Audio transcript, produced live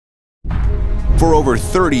For over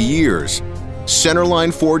 30 years,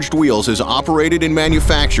 Centerline Forged Wheels is operated and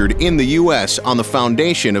manufactured in the U.S. on the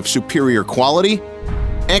foundation of superior quality,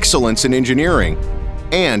 excellence in engineering,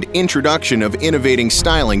 and introduction of innovating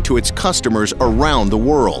styling to its customers around the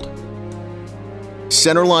world.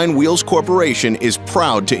 Centerline Wheels Corporation is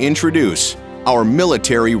proud to introduce our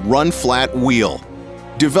military run-flat wheel.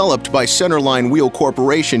 Developed by Centerline Wheel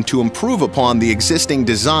Corporation to improve upon the existing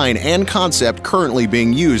design and concept currently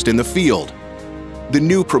being used in the field. The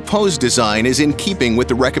new proposed design is in keeping with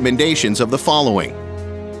the recommendations of the following: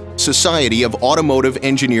 Society of Automotive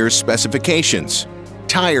Engineers specifications,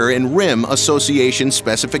 Tyre and Rim Association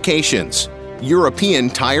specifications, European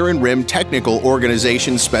Tire and Rim Technical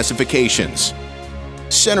Organization specifications.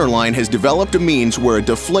 Centerline has developed a means where a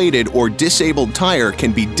deflated or disabled tire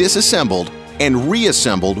can be disassembled and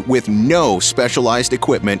reassembled with no specialized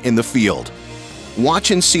equipment in the field.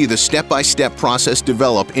 Watch and see the step-by-step process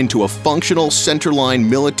develop into a functional Centerline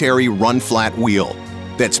military run-flat wheel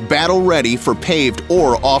that's battle-ready for paved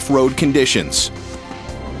or off-road conditions.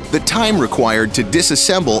 The time required to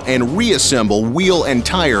disassemble and reassemble wheel and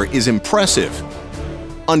tire is impressive,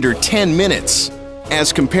 under 10 minutes,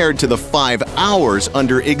 as compared to the 5 hours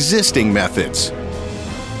under existing methods.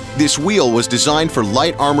 This wheel was designed for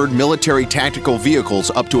light armored military tactical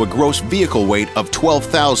vehicles up to a gross vehicle weight of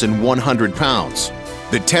 12,100 pounds.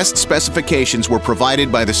 The test specifications were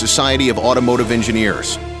provided by the Society of Automotive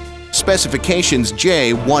Engineers. Specifications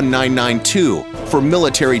J1992 for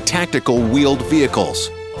military tactical wheeled vehicles.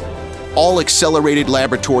 All accelerated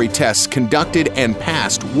laboratory tests conducted and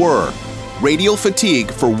passed were radial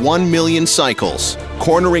fatigue for 1 million cycles,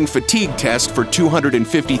 cornering fatigue test for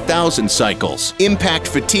 250,000 cycles, impact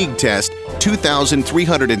fatigue test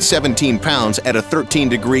 2,317 pounds at a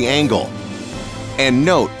 13-degree angle. And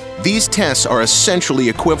note, these tests are essentially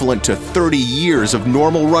equivalent to 30 years of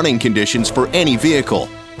normal running conditions for any vehicle.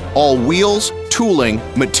 All wheels, tooling,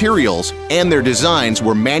 materials, and their designs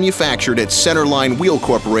were manufactured at Centerline Wheel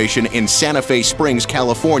Corporation in Santa Fe Springs,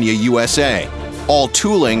 California, USA. All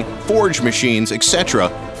tooling, forge machines, etc.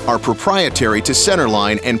 are proprietary to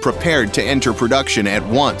Centerline and prepared to enter production at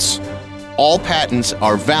once. All patents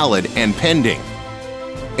are valid and pending.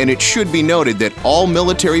 And it should be noted that all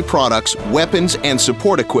military products, weapons, and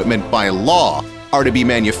support equipment by law are to be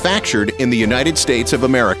manufactured in the United States of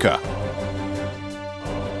America.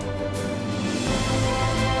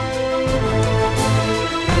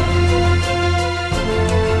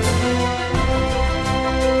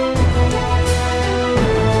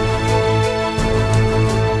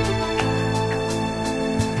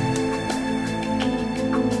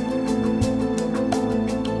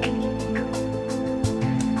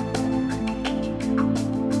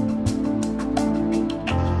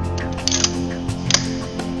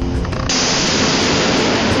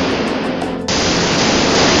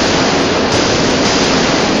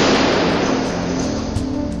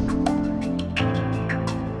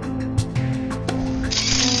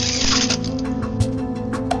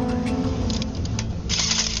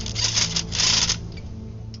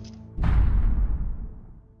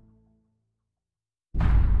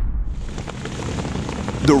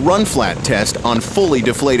 The run-flat test on fully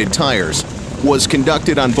deflated tires was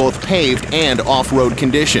conducted on both paved and off-road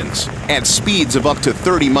conditions at speeds of up to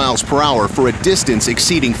 30 miles per hour for a distance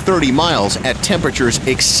exceeding 30 miles at temperatures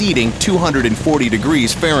exceeding 240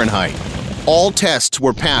 degrees Fahrenheit. All tests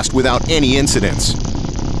were passed without any incidents.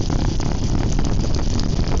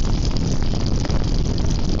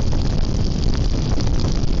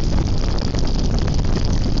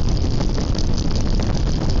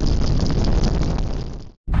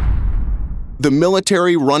 The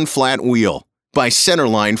Military Run-Flat Wheel by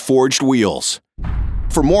Centerline Forged Wheels.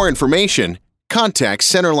 For more information, contact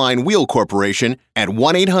Centerline Wheel Corporation at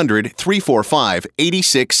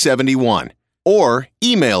 1-800-345-8671 or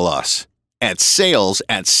email us at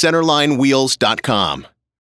sales@centerlinewheels.com.